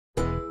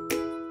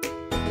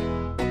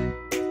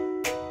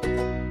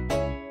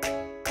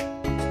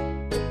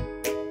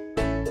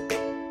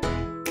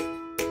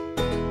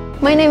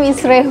My name is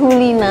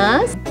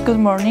Rehulina. Good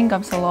morning,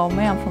 I'm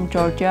Salome, I'm from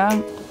Georgia.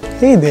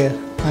 Hey there,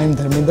 I'm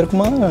Dharmendra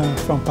Kumar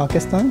from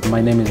Pakistan.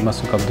 My name is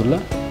Masuk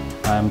Abdullah,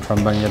 I'm from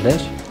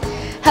Bangladesh.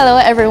 Hello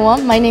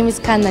everyone, my name is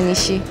Kanna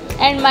Nishi.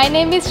 And my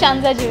name is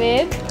Shanza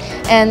Javed.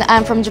 And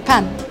I'm from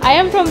Japan. I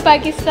am from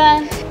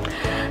Pakistan.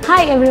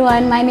 Hi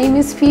everyone, my name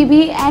is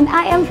Phoebe and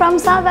I am from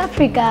South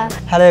Africa.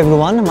 Hello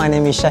everyone, my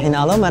name is Shahin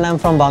Alam and I'm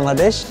from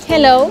Bangladesh.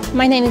 Hello,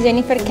 my name is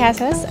Jennifer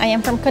Casas. I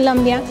am from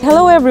Colombia.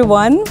 Hello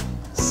everyone.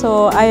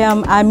 So I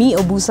am Ami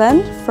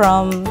Obusan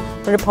from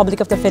the Republic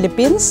of the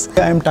Philippines.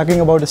 I'm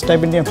talking about the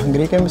Stipendium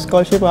Hungaricum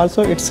scholarship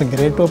also. It's a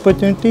great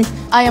opportunity.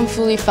 I am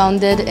fully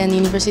funded in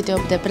University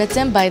of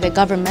Debrecen by the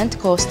government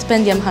called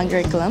Stipendium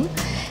Hungaricum.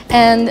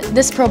 And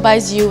this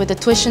provides you with a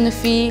tuition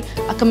fee,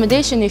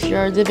 accommodation if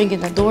you're living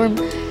in a dorm,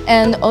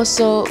 and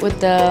also with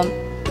the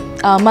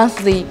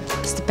monthly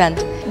stipend.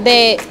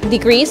 The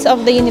degrees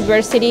of the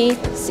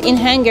universities in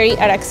Hungary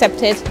are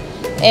accepted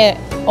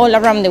all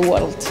around the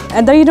world.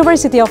 And the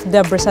University of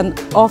Debrecen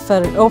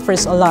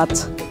offers a lot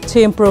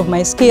to improve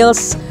my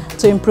skills,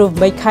 to improve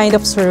my kind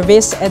of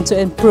service, and to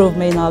improve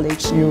my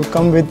knowledge. You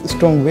come with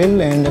strong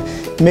will and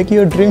make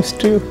your dreams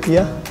true,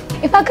 yeah.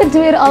 If I could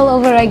do it all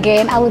over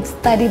again, I would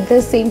study the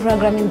same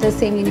program in the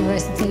same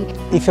university.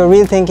 If you're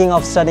really thinking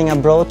of studying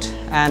abroad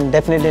and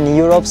definitely in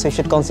Europe, so you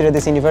should consider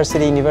this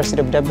university,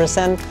 University of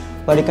Debrecen,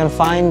 where you can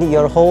find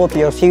your hope,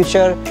 your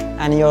future,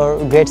 and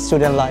your great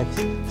student life.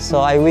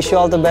 So I wish you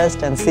all the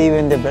best and see you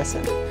in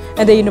Debrecen.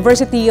 And the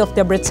University of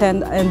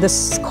Debrecen and the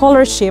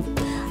scholarship,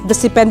 the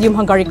Stipendium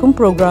Hungaricum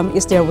program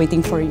is there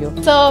waiting for you.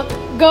 So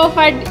go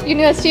for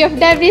University of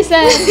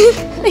Debrecen.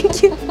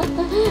 Thank you.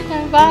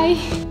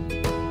 Bye.